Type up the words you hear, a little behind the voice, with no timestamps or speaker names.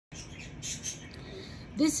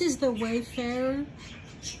This is the Wayfarer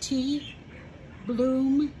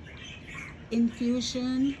Teabloom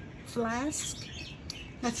infusion flask.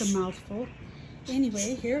 That's a mouthful.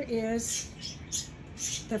 Anyway, here is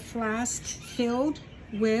the flask filled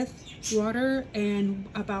with water and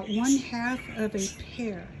about 1/2 of a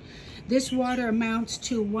pear. This water amounts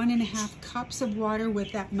to 1.5 cups of water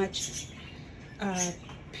with that much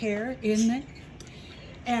pear in it.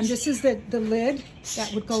 And this is the lid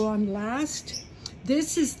that would go on last.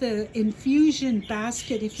 This is the infusion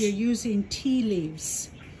basket if you're using tea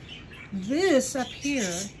leaves. This up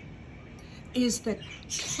here is the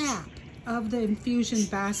cap of the infusion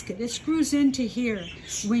basket. It screws into here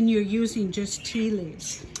when you're using just tea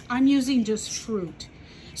leaves. I'm using just fruit.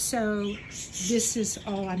 So this is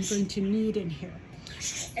all I'm going to need in here.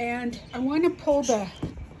 And I want to pull the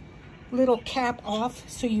little cap off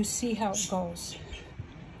so you see how it goes.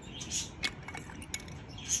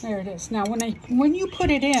 There it is. Now when you put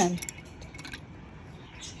it in,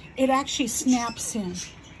 it actually snaps in.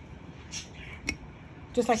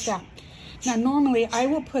 Just like that. Now normally I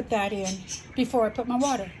will put that in before I put my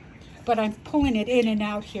water, but I'm pulling it in and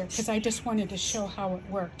out here because I just wanted to show how it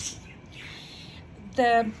worked.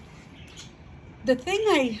 The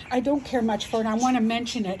thing I don't care much for, and I want to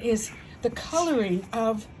mention it, is the coloring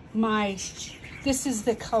of my, this is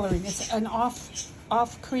the coloring. It's an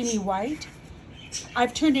off creamy white.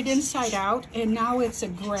 I've turned it inside out and now it's a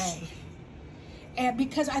gray. And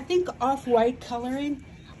because I think off-white coloring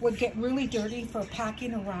would get really dirty for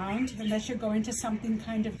packing around unless you're going to something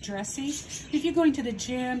kind of dressy. If you're going to the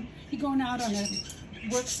gym, you're going out on a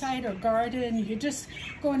work site or garden, you're just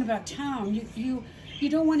going about town, you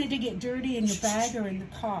don't want it to get dirty in your bag or in the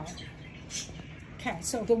car. Okay,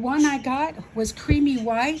 so the one I got was creamy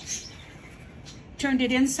white, turned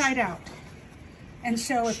it inside out. And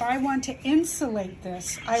so if I want to insulate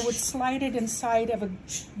this, I would slide it inside of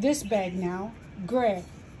this bag now, gray,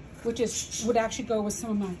 which would actually go with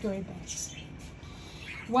some of my gray bags.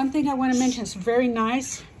 One thing I want to mention, it's very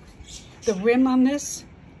nice. The rim on this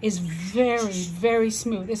is very, very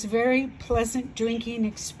smooth. It's a very pleasant drinking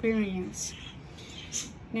experience.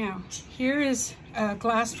 Now, here is a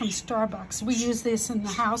glass from Starbucks. We use this in the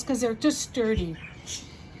house because they're just sturdy.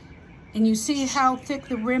 And you see how thick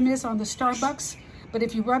the rim is on the Starbucks? But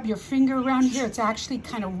if you rub your finger around here, it's actually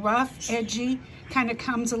kind of rough, edgy, kind of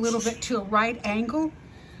comes a little bit to a right angle.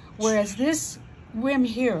 Whereas this rim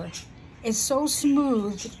here is so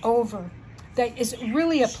smooth over that it's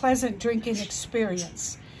really a pleasant drinking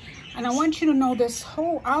experience. And I want you to know this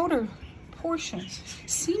whole outer portion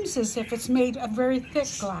seems as if it's made of very thick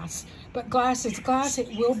glass. But glass is glass,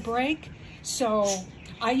 it will break. So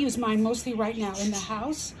I use mine mostly right now in the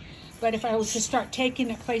house. But if I was to start taking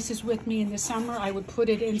it places with me in the summer, I would put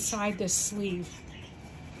it inside this sleeve.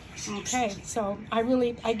 Okay, so I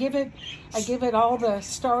give it all the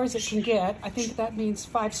stars it can get. I think that means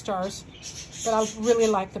 5 stars, but I really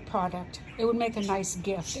like the product. It would make a nice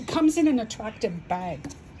gift. It comes in an attractive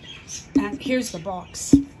bag. And here's the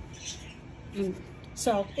box. And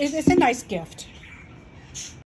so it's a nice gift.